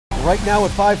Right now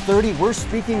at 5:30, we're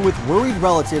speaking with worried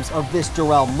relatives of this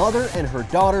Doral mother and her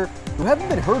daughter who haven't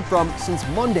been heard from since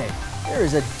Monday. There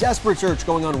is a desperate search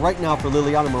going on right now for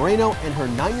Liliana Moreno and her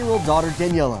 9-year-old daughter,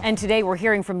 Daniela. And today we're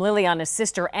hearing from Liliana's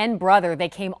sister and brother. They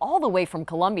came all the way from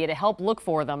Colombia to help look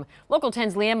for them. Local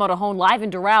 10's Leanne Morejon live in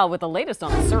Doral with the latest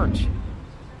on the search.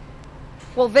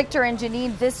 Well, Victor and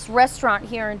Janine, this restaurant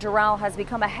here in Doral has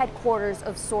become a headquarters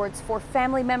of sorts for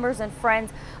family members and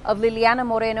friends of Liliana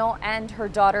Moreno and her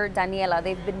daughter Daniela.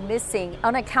 They've been missing,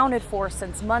 unaccounted for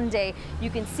since Monday. You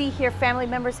can see here family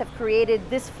members have created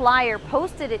this flyer,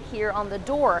 posted it here on the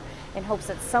door in hopes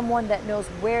that someone that knows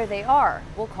where they are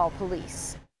will call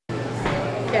police.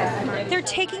 They're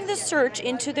taking the search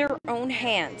into their own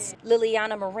hands.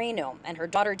 Liliana Moreno and her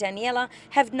daughter Daniela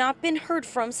have not been heard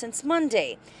from since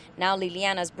Monday. Now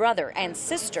Liliana's brother and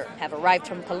sister have arrived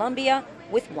from Colombia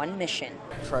with one mission.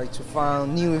 Try to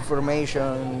find new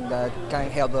information that can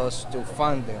help us to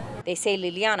find them. They say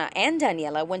Liliana and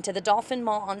Daniela went to the Dolphin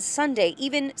Mall on Sunday,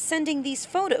 even sending these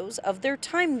photos of their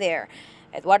time there.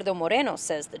 Eduardo Moreno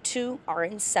says the two are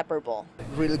inseparable.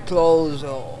 Really close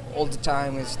all the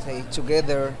time and stay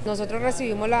together. Nosotros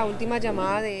recibimos la última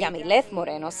llamada de Yamileth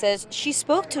Moreno says she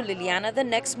spoke to Liliana the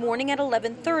next morning at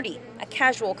 11:30. A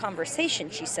casual conversation,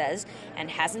 she says, and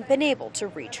hasn't been able to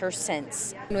reach her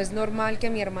since. No es normal que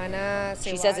mi hermana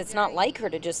se She says it's not like her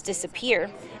to just disappear.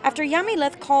 After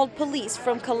Yamileth called police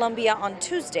from Colombia on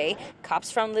Tuesday, cops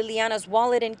found Liliana's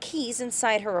wallet and keys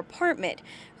inside her apartment.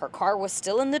 Her car was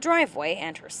still in the driveway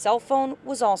and her cell phone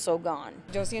was also gone.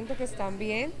 Yo siento que están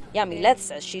bien. Yamileth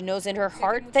says she knows in her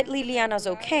heart that Liliana's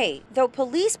okay, though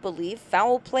police believe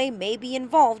foul play may be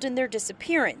involved in their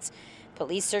disappearance.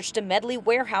 Police searched a Medley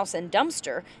warehouse and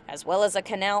dumpster, as well as a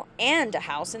canal and a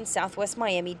house in southwest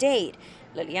Miami-Dade.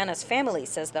 Liliana's family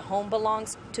says the home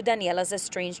belongs to Daniela's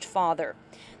estranged father.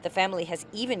 The family has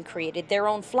even created their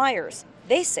own flyers.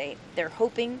 They say they're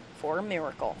hoping for a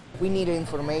miracle. We need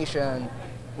information.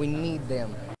 We need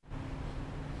them.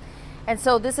 And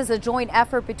so this is a joint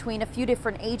effort between a few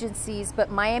different agencies, but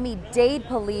Miami-Dade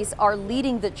police are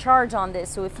leading the charge on this.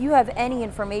 So if you have any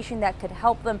information that could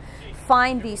help them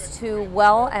find these two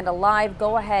well and alive,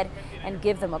 go ahead and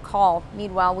give them a call.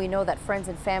 Meanwhile, we know that friends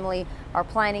and family are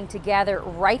planning to gather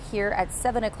right here at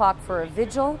 7 o'clock for a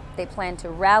vigil. They plan to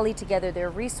rally together their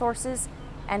resources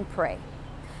and pray.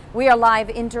 We are live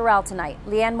in Doral tonight.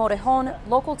 Leanne Morejon,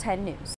 Local 10 News.